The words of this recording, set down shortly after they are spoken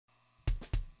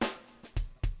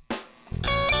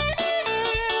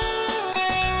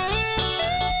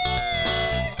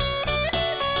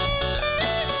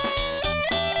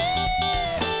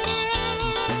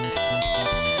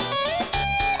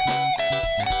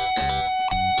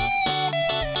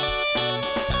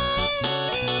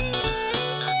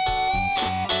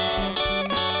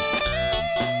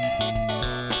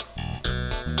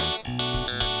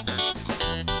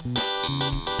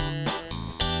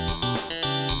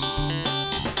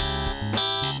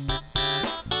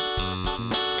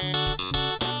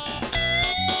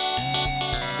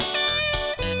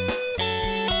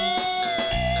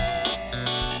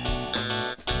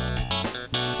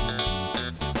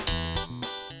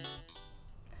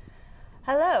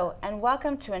Hello, and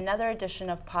welcome to another edition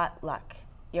of Potluck,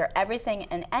 your everything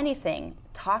and anything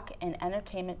talk and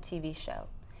entertainment TV show.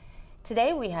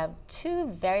 Today we have two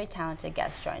very talented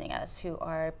guests joining us who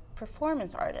are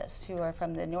performance artists who are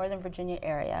from the Northern Virginia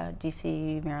area,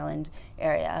 DC, Maryland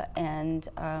area, and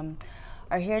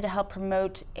are here to help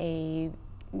promote a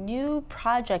new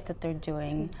project that they're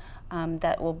doing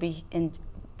that will be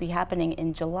happening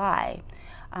in July.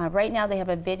 Right now they have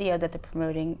a video that they're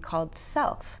promoting called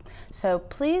Self. So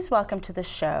please welcome to the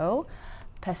show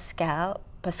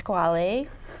Pasquale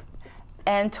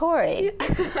and Tori.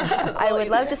 I would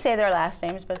love to say their last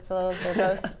names, but they're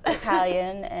both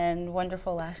Italian and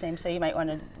wonderful last names, so you might want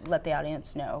to let the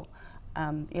audience know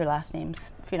your last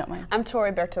names, if you don't mind. I'm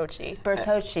Tori Bertocci.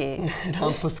 Bertocci. And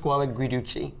I'm Pasquale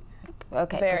Guiducci.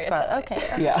 Okay, Very Pasquale.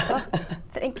 Okay. Yeah. Well,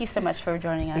 thank you so much for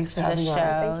joining us Thanks for for this show.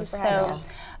 having us. Thank you for having us.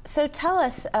 So tell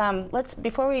us,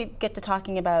 before we get to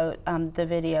talking about the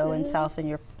video and Self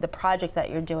and the project that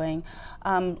you're doing,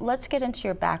 let's get into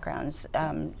your backgrounds.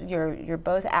 You're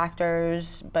both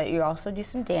actors, but you also do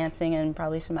some dancing and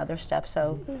probably some other stuff.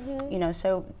 So,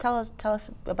 so tell us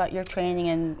about your training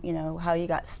and how you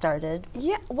got started.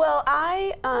 Yeah, well,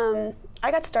 I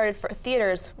got started for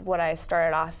theater's what I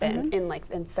started off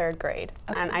in third grade,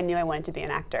 and I knew I wanted to be an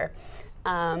actor.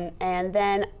 And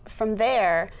then from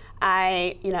there,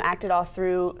 I acted all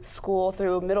through school,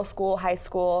 through middle school, high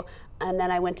school, and then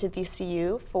I went to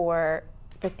VCU for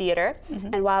theater.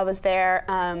 And while I was there,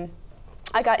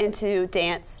 I got into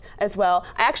dance as well.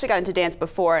 I actually got into dance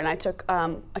before, and I took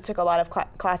a lot of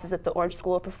classes at the Orange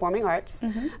School of Performing Arts,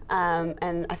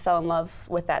 and I fell in love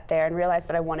with that there and realized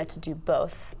that I wanted to do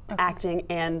both acting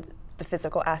and the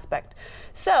physical aspect.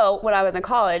 So when I was in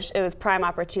college, it was prime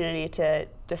opportunity to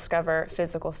discover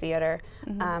physical theater.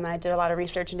 And I did a lot of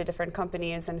research into different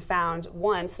companies and found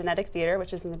one, Cinetic Theater,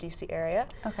 which is in the DC area.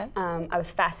 I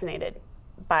was fascinated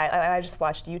by I just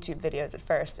watched YouTube videos at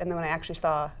first, and then when I actually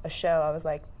saw a show, I was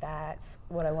like, that's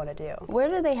what I want to do. Where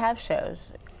do they have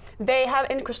shows? They have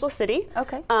in Crystal City.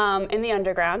 In the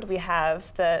underground, we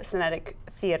have the Cinetic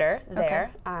Theater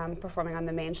there, performing on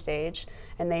the main stage,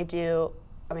 and they do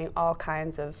all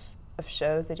kinds of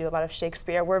shows. They do a lot of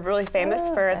Shakespeare. We're really famous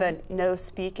for the no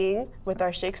speaking with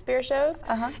our Shakespeare shows.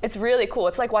 It's really cool.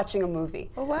 It's like watching a movie.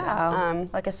 Oh, wow.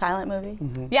 Like a silent movie?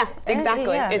 Yeah,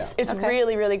 exactly. Yeah. It's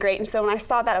really, really great. And so when I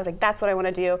saw that, I was like, that's what I want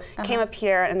to do. Came up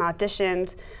here and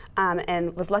auditioned.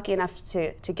 And was lucky enough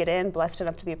to get in, blessed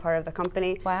enough to be a part of the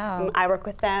company. Wow. I work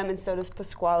with them, and so does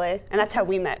Pasquale, and that's how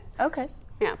we met. Okay.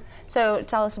 Yeah. So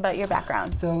tell us about your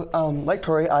background. So, like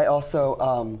Tori, I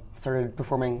also started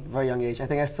performing at a very young age. I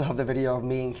think I still have the video of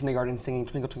me in kindergarten singing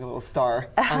Twinkle Twinkle Little Star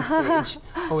on stage.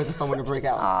 Always a fun one to break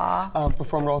out.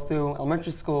 Performed all through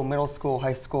elementary school, middle school,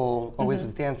 high school, always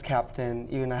was dance captain,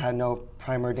 even I had no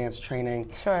primer dance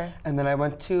training. Sure. And then I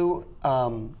went to,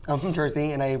 I'm from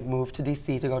Jersey, and I moved to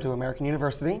DC to go to American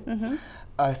University.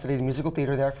 I studied musical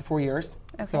theater there for 4 years.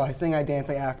 So I sing, I dance,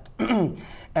 I act.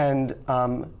 And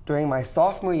during my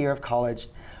sophomore year of college,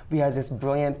 we had this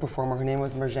brilliant performer. Her name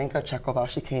was Marzenka Chekova.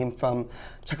 She came from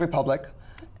Czech Republic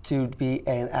to be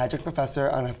an adjunct professor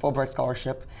on a Fulbright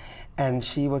scholarship. And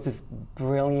she was this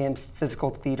brilliant physical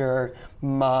theater,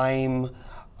 mime,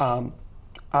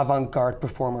 avant-garde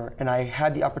performer. And I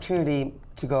had the opportunity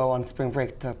to go on spring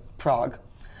break to Prague.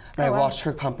 And I watched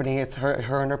her company. It's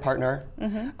her and her partner.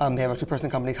 They have a two-person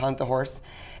company, Hunt the Horse.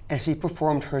 And she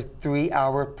performed her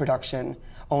 3-hour production,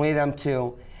 only them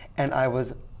two, and I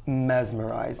was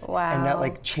mesmerized. Wow. And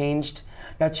that changed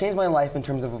my life in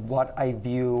terms of what I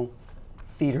view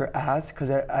theater as, because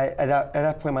at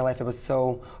that point in my life, it was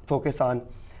so focused on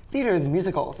theaters,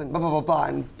 musicals, and blah, blah, blah, blah,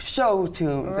 and show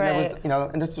tunes. Right. And it was,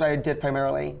 and that's what I did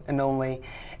primarily and only.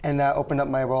 And that opened up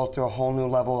my world to a whole new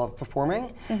level of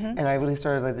performing. And I really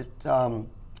started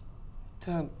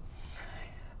to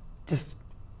just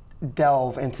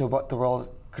delve into what the world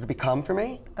could become for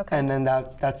me. And then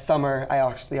that summer, I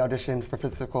actually auditioned for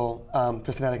physical,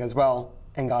 for Cinetic as well,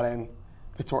 and got in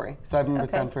with Tori. So I've been with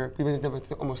them we've been together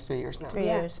for almost 3 years now. 3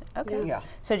 years. Okay. Yeah.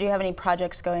 So do you have any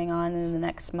projects going on in the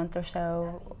next month or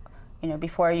so?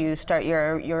 Before you start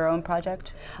your own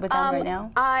project with them right now?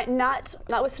 Not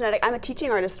with Cinetic. I'm a teaching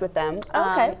artist with them.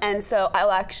 And so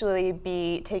I'll actually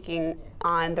be taking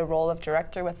on the role of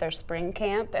director with their spring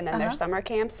camp and then their summer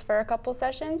camps for a couple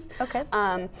sessions.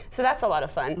 So that's a lot of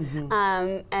fun.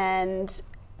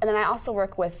 And then I also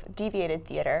work with Deviated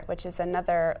Theater, which is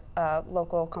another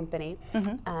local company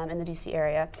in the DC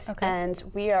area. And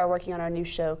we are working on our new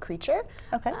show, Creature.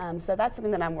 So that's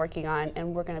something that I'm working on,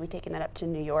 and we're going to be taking that up to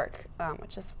New York,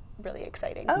 which is really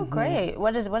exciting. Oh, great.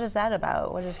 What is that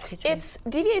about? What is Creature?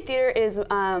 Deviated Theater is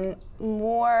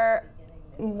more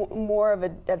more of a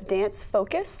dance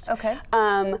focused. Okay.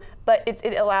 But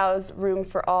it allows room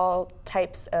for all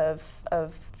types of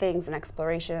things and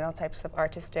exploration and all types of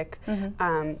artistic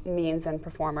means and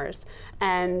performers.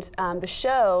 And the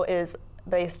show is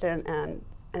based in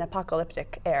an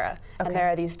apocalyptic era, and there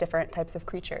are these different types of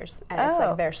creatures, and it's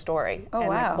like their story and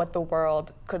like what the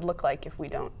world could look like if we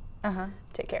don't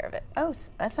take care of it. Oh,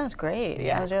 that sounds great.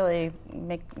 Yeah. Sounds really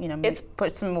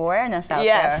put some awareness out there.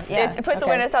 Yes, it puts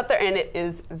awareness out there, and it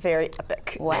is very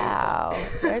epic. Wow,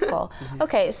 very cool.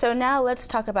 Okay, so now let's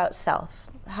talk about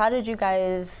self. How did you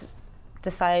guys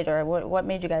decide, or what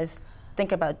made you guys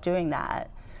think about doing that?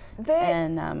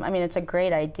 And I mean, it's a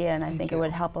great idea, and I think it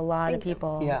would help a lot of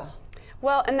people. Yeah.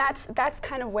 Well, and that's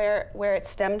kind of where it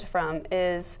stemmed from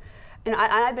is, you know,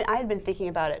 I had been thinking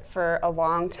about it for a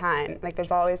long time. Like,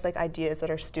 there's always like ideas that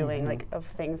are stewing, like, of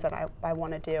things that I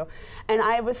want to do. And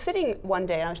I was sitting one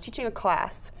day and I was teaching a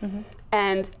class,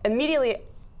 and immediately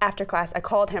after class I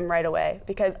called him right away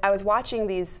because I was watching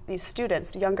these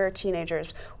students, younger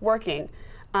teenagers, working.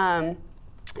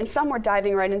 And some were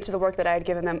diving right into the work that I had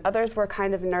given them. Others were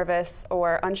kind of nervous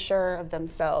or unsure of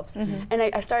themselves. And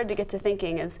I started to get to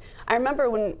thinking I remember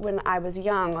when I was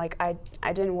young, like I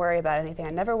didn't worry about anything. I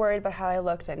never worried about how I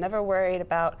looked. I never worried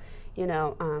about, you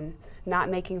know, not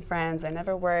making friends. I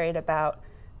never worried about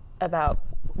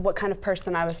what kind of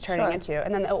person I was turning into.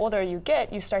 And then the older you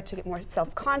get, you start to get more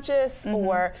self-conscious,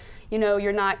 or, you know,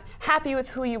 you're not happy with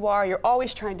who you are. You're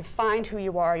always trying to find who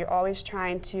you are. You're always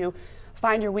trying to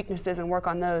find your weaknesses and work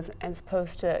on those, as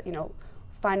opposed to, you know,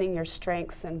 finding your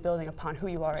strengths and building upon who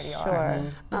you already are.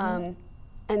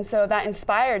 And so that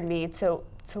inspired me to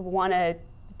want to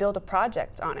build a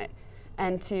project on it,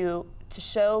 and to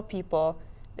show people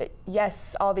that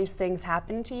yes, all these things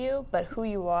happen to you, but who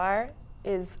you are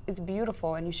is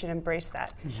beautiful, and you should embrace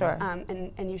that.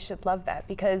 And you should love that,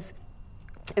 because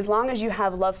as long as you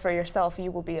have love for yourself,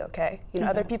 you will be okay. You know,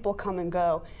 other people come and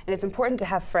go, and it's important to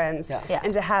have friends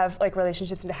and to have like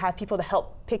relationships and to have people to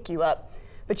help pick you up.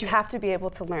 But you have to be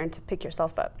able to learn to pick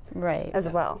yourself up as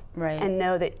well, and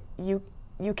know that you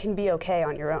can be okay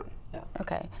on your own.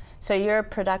 Okay, so your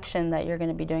production that you're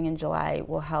going to be doing in July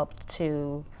will help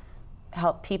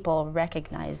people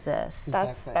recognize this.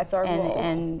 That's our goal.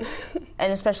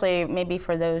 And especially maybe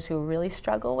for those who really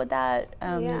struggle with that,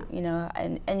 you know,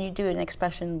 and you do an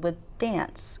expression with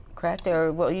dance, correct?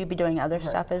 Or will you be doing other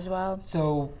stuff as well?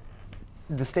 So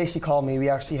the day she called me, we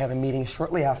actually had a meeting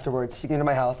shortly afterwards. She came to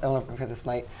my house, I don't know if I forget this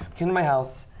night, came to my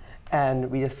house, and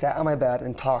we just sat on my bed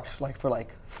and talked for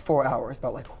 4 hours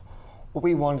about like what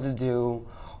we wanted to do,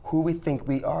 who we think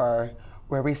we are,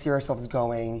 where we see ourselves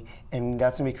going, and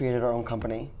that's when we created our own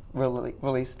company,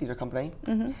 Release Theater Company.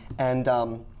 And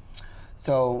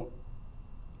so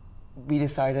we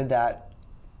decided that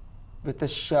with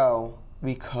this show,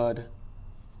 we could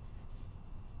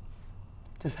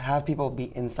just have people be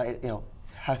insight, you know,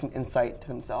 have some insight to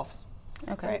themselves.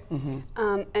 Okay.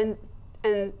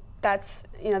 And that's,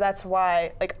 you know, that's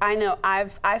why, like, I know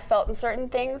I've felt in certain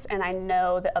things, and I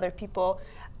know that other people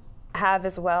have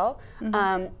as well.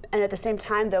 And at the same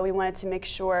time, though, we wanted to make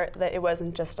sure that it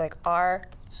wasn't just like our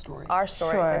stories.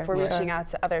 Like, we're reaching out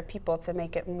to other people to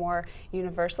make it more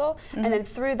universal. And then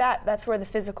through that, that's where the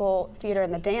physical theater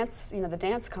and the dance, you know, the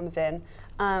dance comes in.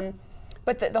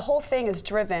 But the whole thing is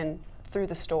driven through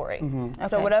the story.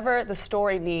 So whatever the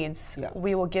story needs,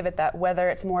 we will give it that, whether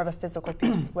it's more of a physical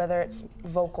piece, whether it's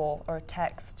vocal or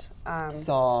text.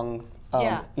 Song,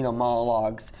 you know,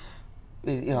 monologues.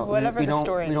 You know, whatever we the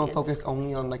story we don't needs. Focus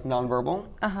only on like nonverbal.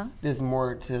 There's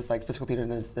more to just like physical theater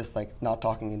than just like not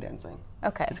talking and dancing.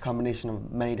 Okay. It's a combination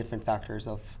of many different factors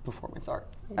of performance art.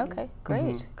 Okay,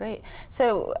 great, great.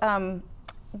 So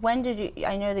when did you,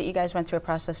 I know that you guys went through a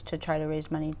process to try to raise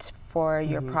money for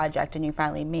your project, and you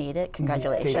finally made it.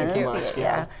 Congratulations. Thank you so much.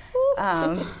 Yeah.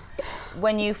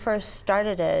 When you first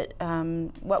started it,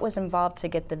 what was involved to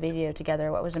get the video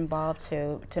together? What was involved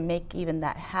to make even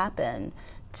that happen,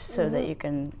 so that you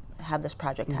can have this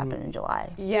project happen in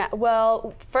July? Yeah,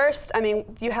 well, first, I mean,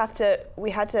 we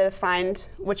had to find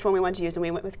which one we wanted to use, and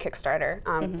we went with Kickstarter,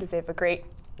 because they have a great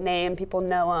name, people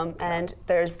know them, and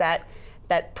there's that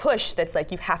push that's like,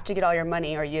 you have to get all your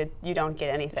money or you don't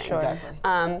get anything. Exactly.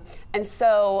 And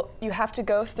so you have to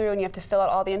go through and you have to fill out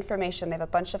all the information. They have a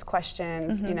bunch of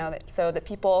questions, you know, so that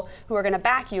people who are going to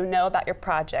back you know about your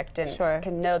project and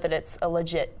can know that it's a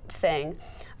legit thing.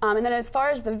 And then as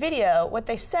far as the video, what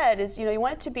they said is, you know, you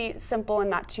want it to be simple and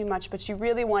not too much, but you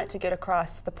really want it to get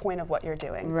across the point of what you're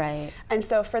doing. Right. And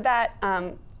so for that,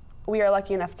 we are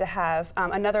lucky enough to have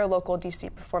another local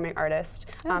DC performing artist,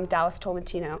 Dallas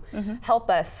Tolentino,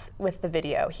 help us with the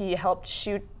video. He helped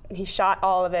shoot he shot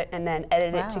all of it and then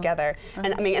edited it together.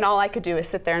 And I mean, and all I could do is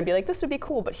sit there and be like, this would be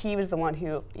cool, but he was the one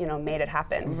who, you know, made it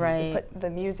happen. Right. He put the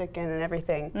music in and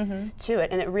everything to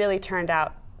it, and it really turned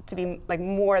out to be like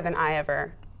more than I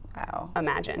ever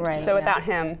imagined. Right, so without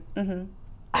him,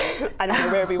 I don't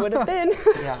know where we would have been.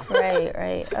 Yeah. Right,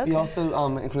 right. Okay. We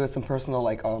also included some personal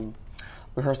like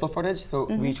rehearsal footage. So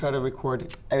we try to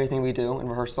record everything we do in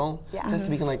rehearsal. Yeah. Just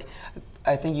so we can like,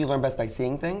 I think you learn best by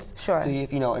seeing things. Sure. So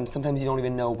if you know, and sometimes you don't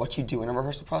even know what you do in a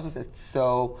rehearsal process. It's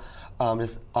so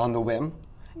just on the whim.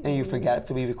 And you forget,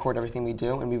 so we record everything we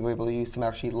do, and we were able to use some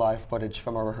actually live footage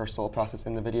from our rehearsal process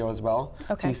in the video as well.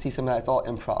 Okay. So you see some of that, it's all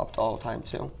improv all the time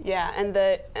too. Yeah,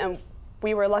 and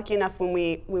we were lucky enough when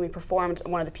we performed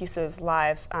one of the pieces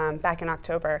live back in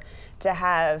October to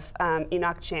have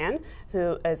Enoch Chan,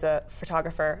 who is a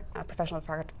photographer, a professional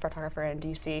photographer in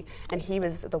DC, and he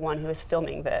was the one who was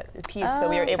filming the piece, so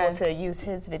we were able to use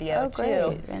his video too.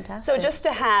 Great. Fantastic. So just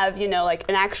to have, you know, like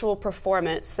an actual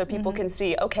performance, so people can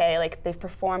see, okay, like they've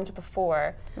performed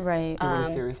before. Right. They're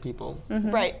really serious people.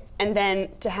 Right, and then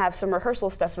to have some rehearsal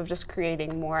stuff of just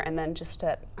creating more, and then just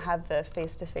to have the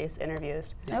face-to-face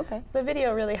interviews. Okay. The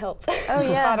video really helped. Oh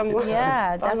yeah, Bottom line.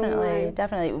 yeah, Bottom definitely, line.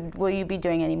 definitely. Will you be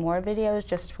doing any more videos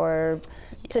just for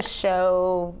to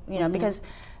show, you know, because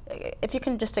if you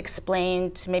can just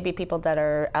explain to maybe people that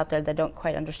are out there that don't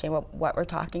quite understand what we're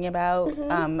talking about,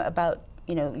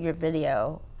 you know, your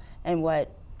video and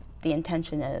what the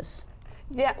intention is.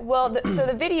 Yeah, well, so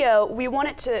the video, we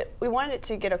wanted it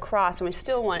to get across, and we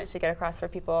still want it to get across for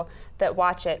people that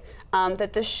watch it,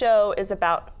 that this show is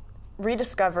about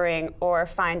rediscovering or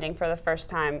finding for the first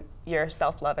time your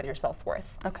self-love and your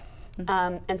self-worth. Okay.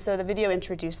 And so the video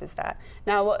introduces that.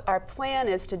 Now what our plan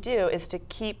is to do is to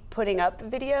keep putting up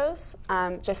videos,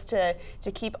 just to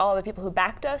keep all the people who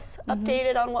backed us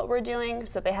updated on what we're doing,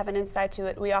 so they have an insight to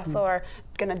it. We also are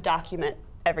going to document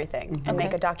everything and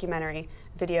make a documentary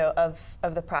video of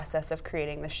the process of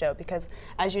creating the show, because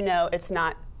as you know, it's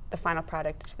not the final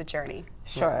product, it's the journey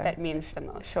that means the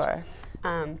most. Sure.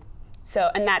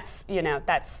 So, and that's, you know,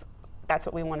 that's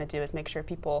what we want to do, is make sure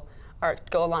people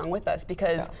go along with us,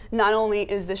 because not only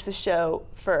is this a show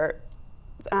for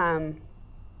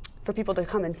people to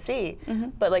come and see,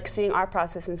 but like seeing our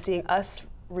process and seeing us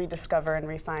rediscover and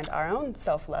refine our own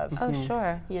self-love. Oh,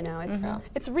 sure. You know,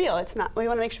 it's real. It's not. We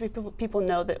want to make sure people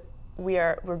know that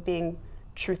we're being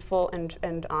truthful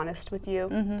and honest with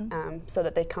you, so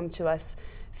that they come to us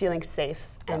feeling safe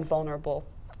and vulnerable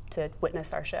to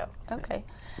witness our show. Okay.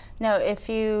 Now, if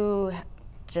you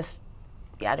just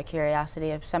out of curiosity,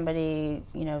 if somebody,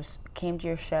 you know, came to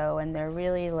your show and they're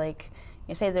really like,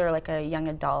 you say they're like a young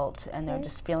adult and they're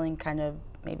just feeling kind of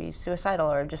maybe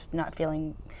suicidal or just not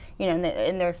feeling, you know,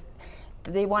 and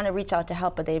they want to reach out to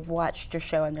help, but they've watched your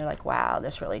show and they're like, wow,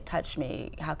 this really touched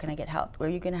me. How can I get help? Are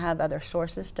you going to have other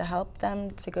sources to help them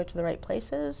to go to the right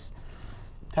places?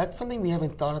 That's something we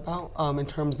haven't thought about in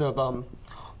terms of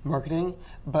marketing,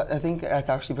 but I think that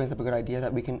actually brings up a good idea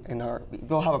that we can,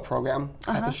 we'll have a program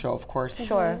at the show, of course.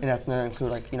 Sure. And that's going to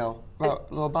include, like, you know,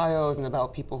 little bios and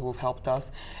about people who have helped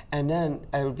us. And then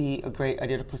it would be a great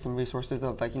idea to put some resources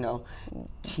of, like, you know,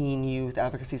 teen youth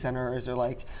advocacy centers or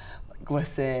like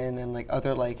Glisten and like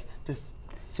other like just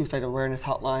suicide awareness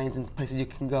hotlines and places you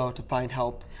can go to find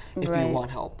help if you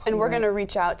want help. And we're going to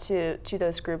reach out to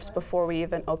those groups before we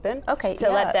even open. Okay.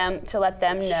 To let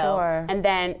them know, Sure.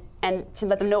 and to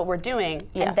let them know what we're doing,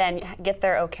 and then get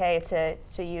their okay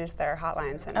to use their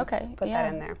hotlines and put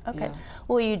that in there. Okay. Yeah.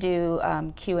 Will you do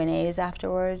Q&As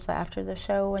afterwards, after the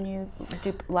show, when you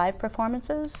do live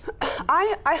performances?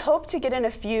 I hope to get in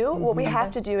a few. What we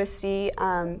have to do is see,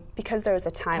 because there's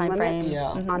a time limit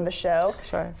on the show,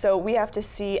 so we have to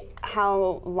see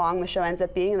how long the show ends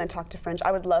up being and then talk to Fringe.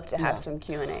 I would love to have some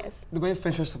Q&As. The way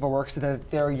Fringe Festival works is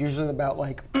that there are usually about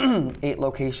like 8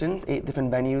 locations, 8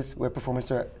 different venues where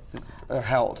performances are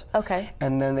held. Okay.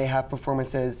 And then they have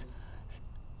performances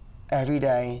every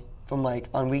day from like,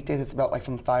 on weekdays it's about like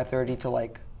from 5:30 to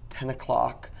like 10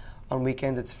 o'clock. On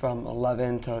weekends it's from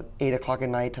 11 to 8 o'clock at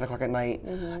night, 10 o'clock at night.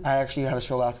 I actually had a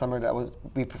show last summer that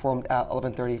we performed at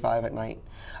 11:35 at night.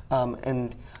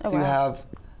 You have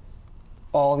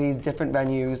all these different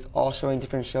venues all showing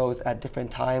different shows at different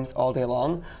times all day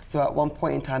long. So at one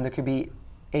point in time there could be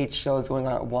 8 shows going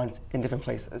on at once in different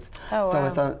places.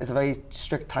 So it's a very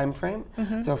strict time frame.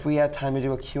 So if we had time to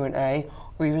do a Q&A,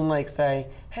 or even like say,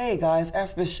 hey guys,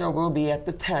 after the show we'll be at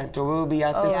the tent, or we'll be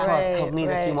at this park, come meet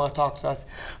us if you want to talk to us.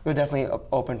 We're definitely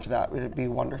open to that. It would be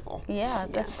wonderful. Yeah,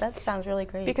 that sounds really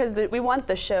great. Because we want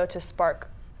the show to spark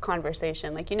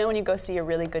conversation. Like, you know when you go see a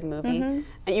really good movie, and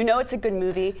you know it's a good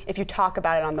movie if you talk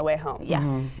about it on the way home. Yeah.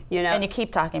 You know? And you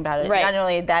keep talking about it, Right. not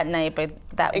only that night, but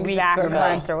that week or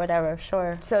month or whatever.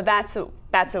 Sure. So that's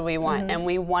what we want, and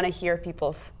we want to hear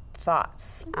people's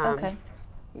thoughts. Okay.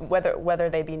 Whether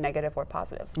they be negative or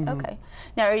positive. Okay.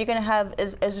 Now, are you going to have,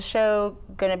 is the show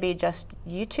going to be just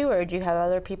you two, or do you have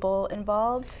other people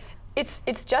involved?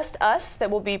 It's just us that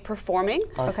will be performing.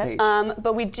 On stage.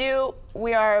 But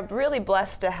we are really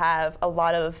blessed to have a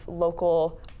lot of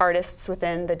local artists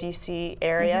within the DC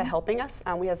area helping us.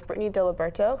 We have Brittany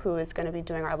Diliberto, who is going to be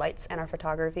doing our lights and our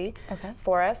photography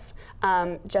for us.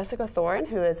 Jessica Thorin,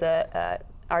 who is a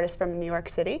artist from New York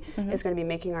City, is going to be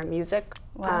making our music.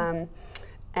 Wow.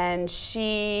 And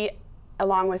she,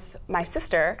 along with my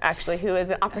sister, actually, who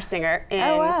is an opera singer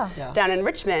down in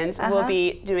Richmond, will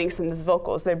be doing some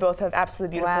vocals. They both have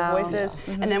absolutely beautiful voices.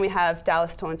 And then we have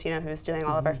Dallas Tolentino, who's doing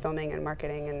all of our filming and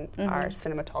marketing and our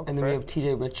cinematographer. And then we have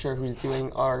TJ Richer, who's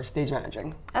doing our stage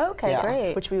managing. Okay,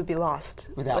 great. Which we would be lost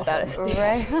without a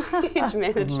stage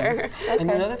manager. And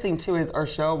another thing too is our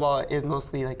show, while it is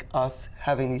mostly like us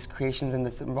having these creations and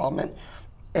this involvement,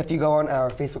 if you go on our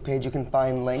Facebook page, you can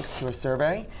find links to a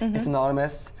survey. It's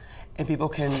anonymous, and people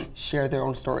can share their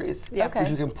own stories, which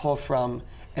we can pull from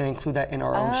and include that in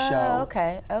our own show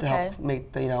to help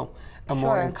make the, a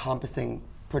more encompassing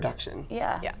production.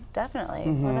 Yeah, definitely.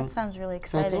 Well, that sounds really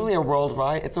exciting. So it's really a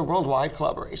worldwide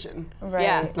collaboration. Right.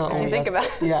 Yeah, it's not if only you think us. about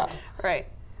it. Yeah. Right.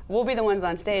 We'll be the ones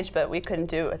on stage, but we couldn't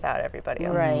do it without everybody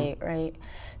else. Right.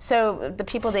 So the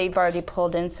people that you've already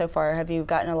pulled in so far, have you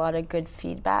gotten a lot of good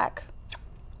feedback?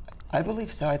 I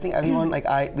believe so. I think everyone,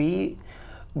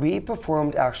 we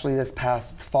performed actually this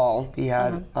past fall. We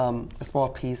had a small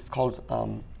piece called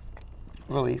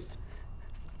Release.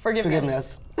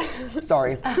 Forgiveness.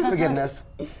 Sorry, Forgiveness.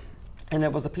 And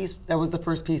it was that was the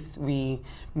first piece we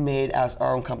made as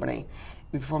our own company.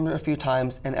 We performed it a few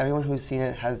times, and everyone who's seen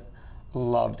it has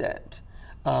loved it.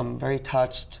 Very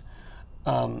touched,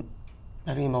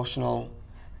 very emotional.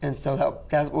 And so that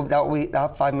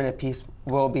 5-minute piece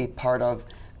will be part of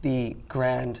the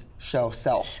grand show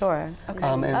self. Sure. Okay.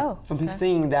 And from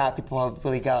seeing that, people have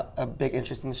really got a big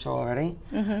interest in the show already,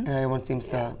 and everyone seems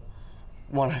to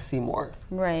want to see more.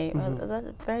 Right. Well,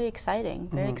 that's very exciting.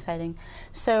 Very exciting.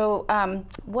 So,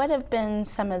 what have been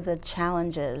some of the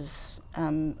challenges,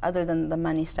 other than the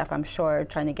money stuff? I'm sure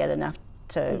trying to get enough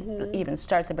to even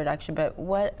start the production. But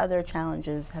what other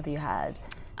challenges have you had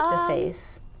to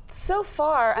face? So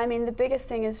far, I mean, the biggest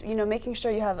thing is, making sure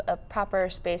you have a proper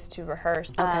space to rehearse,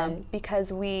 because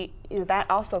that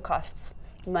also costs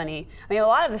money. I mean, a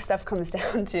lot of the stuff comes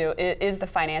down to is the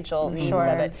financial needs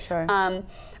of it. Sure.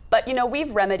 But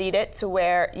we've remedied it to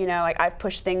where I've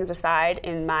pushed things aside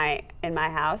in my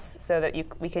house so that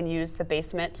we can use the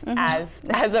basement as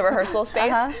a rehearsal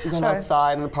space. Go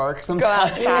outside in the park sometimes. Go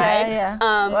outside. Yeah.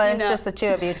 Well, it's just the two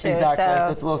of you too. Exactly. So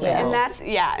It's a little single.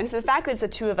 And so the fact that it's the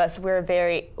two of us, we're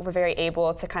very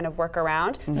able to kind of work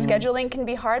around. Scheduling can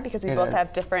be hard because we both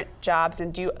have different jobs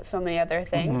and do so many other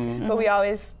things. But we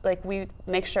always we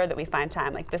make sure that we find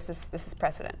time. This is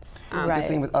precedence. The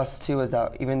thing with us too is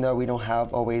that even though we don't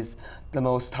have always the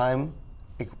most time,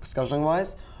 scheduling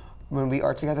wise, when we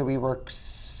are together, we work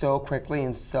so quickly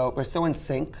and we're so in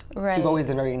sync. Right. We've always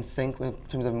been very in sync in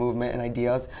terms of movement and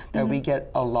ideas that we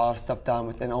get a lot of stuff done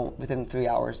within 3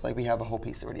 hours. We have a whole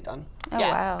piece already done. Oh,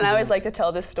 wow. And I always like to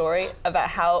tell this story about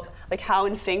how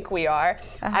in sync we are.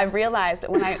 I realized that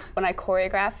when I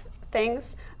choreograph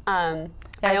things, I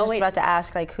was just about to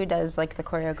ask, who does the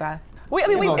choreograph? We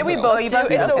both do.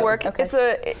 It's a work. Okay.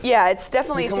 It's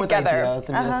definitely we come together. With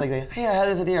ideas and hey, I had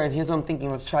this idea, and here's what I'm thinking.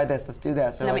 Let's try this. Let's do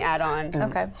this. And then we add on.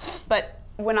 Okay. But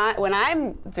when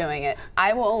I'm doing it,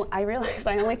 I realize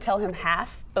I only tell him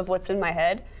half of what's in my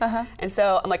head. And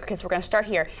so I'm like, okay, so we're gonna start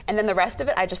here, and then the rest of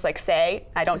it I just say.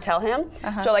 I don't tell him.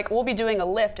 So we'll be doing a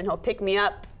lift, and he'll pick me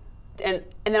up, and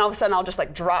then all of a sudden I'll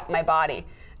just drop my body,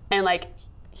 and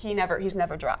he's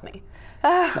never dropped me.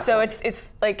 So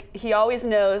it's he always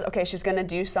knows, okay, she's gonna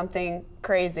do something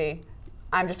crazy.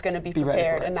 I'm just gonna be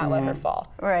prepared and not let her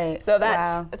fall. Right. So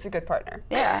that's a good partner.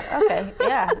 Yeah. Okay.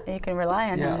 Yeah. You can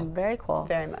rely on him. Very cool.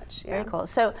 Very much. Yeah. Very cool.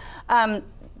 So,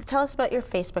 tell us about your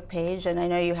Facebook page, and I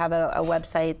know you have a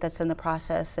website that's in the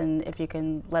process, and if you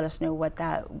can let us know what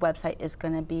that website is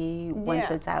going to be once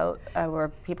it's out, where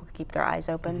people can keep their eyes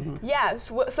open. Yeah,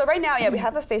 so right now, we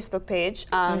have a Facebook page.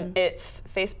 It's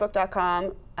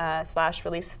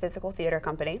facebook.com/Release Physical Theater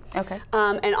Company. Okay.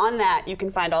 And on that, you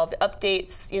can find all the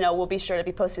updates. We'll be sure to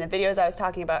be posting the videos I was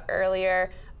talking about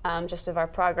earlier, just of our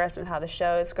progress and how the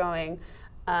show is going.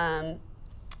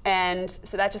 And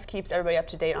so that just keeps everybody up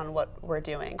to date on what we're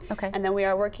doing. Okay. And then we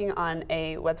are working on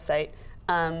a website,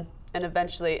 and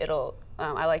eventually it'll,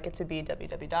 I like it to be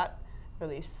www.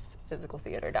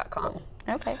 releasephysicaltheater.com.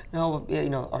 Okay. No, you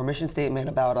know, our mission statement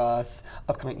about us,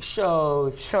 upcoming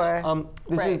shows. Sure.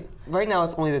 Right now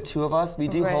it's only the two of us. We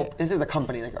do Right. hope, this is a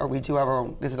company, like, or we do have our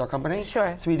own, this is our company.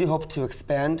 Sure. So we do hope to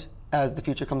expand as the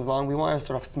future comes along. We want to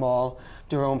start off small,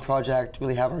 do our own project,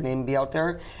 really have our name be out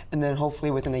there, and then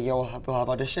hopefully within a year we'll have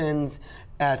auditions,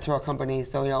 add to our company.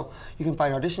 So, you know, you can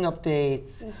find audition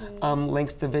updates,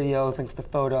 links to videos, links to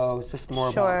photos, just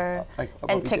more about what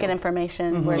and we ticket do.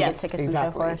 information, where to Yes, get tickets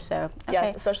exactly. and so forth. So, okay.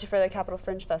 Yes, especially for the Capital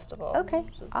Fringe Festival. Okay,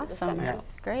 which is this awesome. summer. Yeah.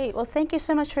 Great. Well, thank you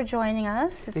so much for joining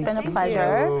us. It's been a Thank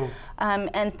pleasure. you.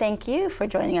 And thank you for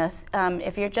joining us.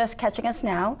 If you're just catching us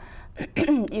now,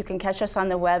 you can catch us on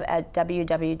the web at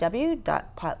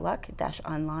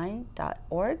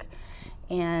www.potluck-online.org.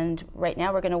 And right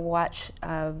now we're going to watch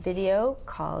a video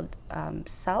called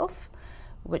Self,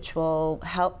 which will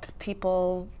help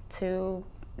people to,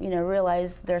 you know,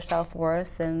 realize their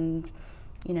self-worth and,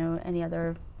 you know, any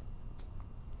other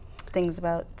things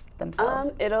about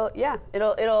themselves. It'll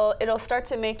start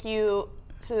to make you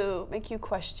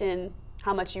question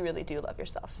how much you really do love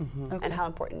yourself and how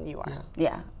important you are.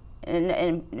 Yeah.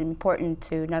 And important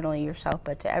to not only yourself,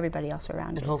 but to everybody else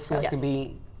around And you. hopefully that can Yes.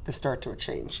 be the start to a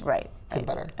change. Right. For the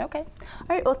better. Okay. All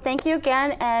right. Well, thank you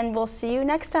again, and we'll see you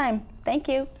next time. Thank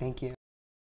you. Thank you.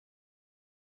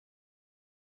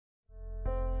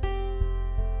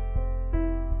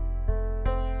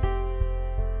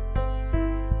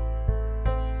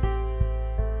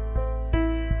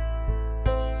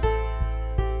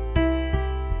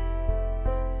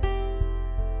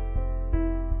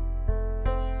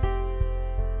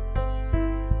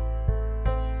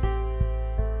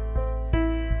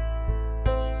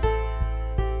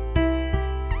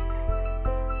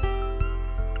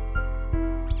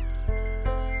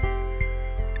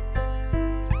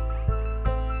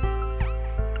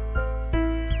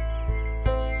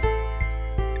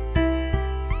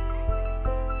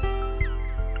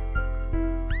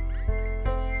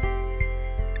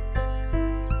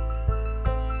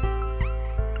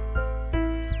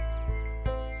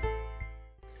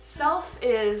 Self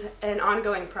is an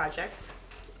ongoing project,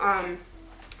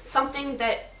 something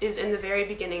that is in the very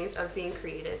beginnings of being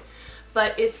created,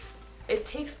 but it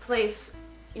takes place,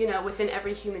 you know, within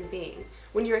every human being.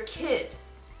 When you're a kid,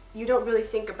 you don't really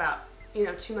think about, you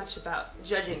know, too much about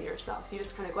judging yourself. You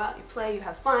just kind of go out, you play, you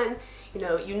have fun, you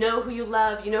know who you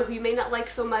love, you know who you may not like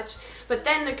so much, but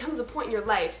then there comes a point in your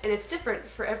life, and it's different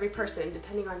for every person,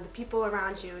 depending on the people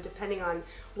around you, depending on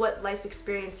what life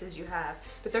experiences you have,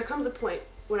 but there comes a point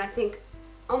when I think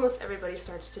almost everybody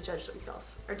starts to judge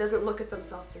themselves, or doesn't look at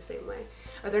themselves the same way,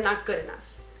 or they're not good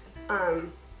enough.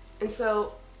 And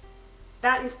so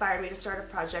that inspired me to start a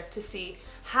project to see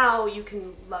how you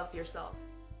can love yourself.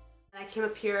 I came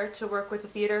up here to work with a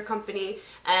theater company,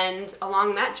 and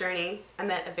along that journey I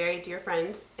met a very dear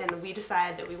friend, and we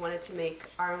decided that we wanted to make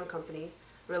our own company,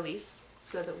 Release,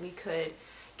 so that we could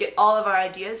get all of our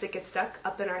ideas that get stuck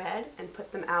up in our head and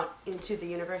put them out into the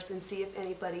universe and see if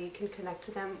anybody can connect to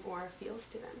them or feels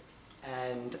to them.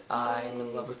 And I'm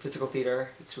in love with physical theater.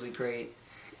 It's really great.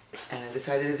 And I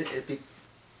decided it'd be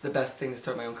the best thing to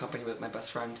start my own company with my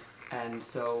best friend. And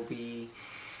so we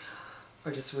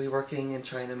are just really working and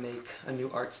trying to make a new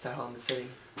art style in the city.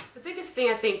 The biggest thing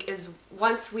I think is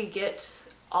once we get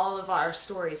all of our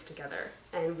stories together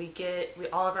and we get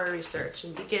all of our research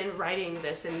and begin writing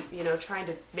this and, you know, trying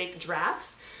to make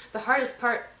drafts, the hardest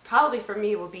part probably for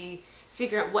me will be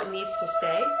figuring out what needs to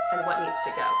stay and what needs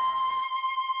to go.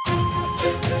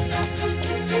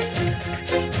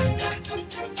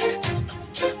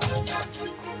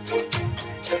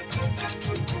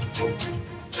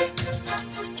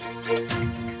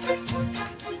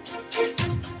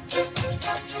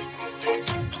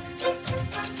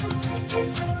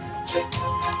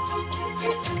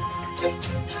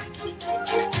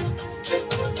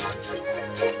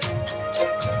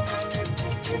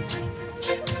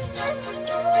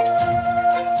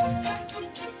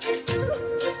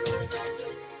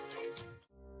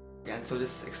 And so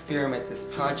this experiment, this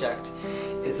project,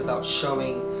 is about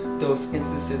showing those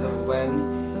instances of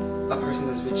when a person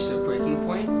has reached a breaking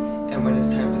point and when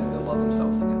it's time for them to love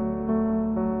themselves again.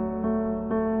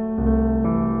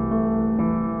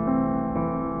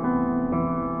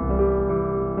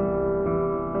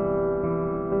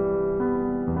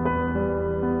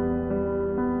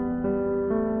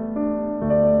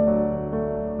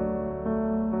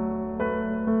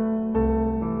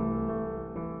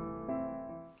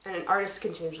 And an artist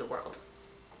can change the world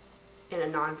in a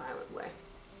non-violent way.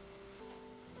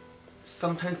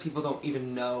 Sometimes people don't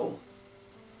even know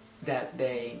that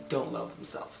they don't love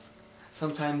themselves.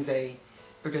 Sometimes they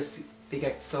are just they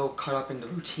get so caught up in the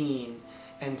routine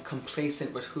and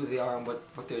complacent with who they are and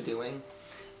what they're doing.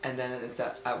 And then it's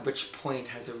at which point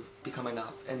has it become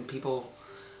enough? And people,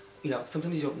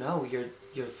 sometimes you don't know,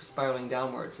 you're spiraling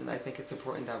downwards. And I think it's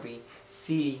important that we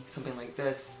see something like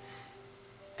this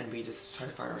and we just try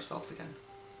to find ourselves again.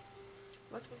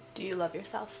 Do you love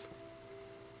yourself?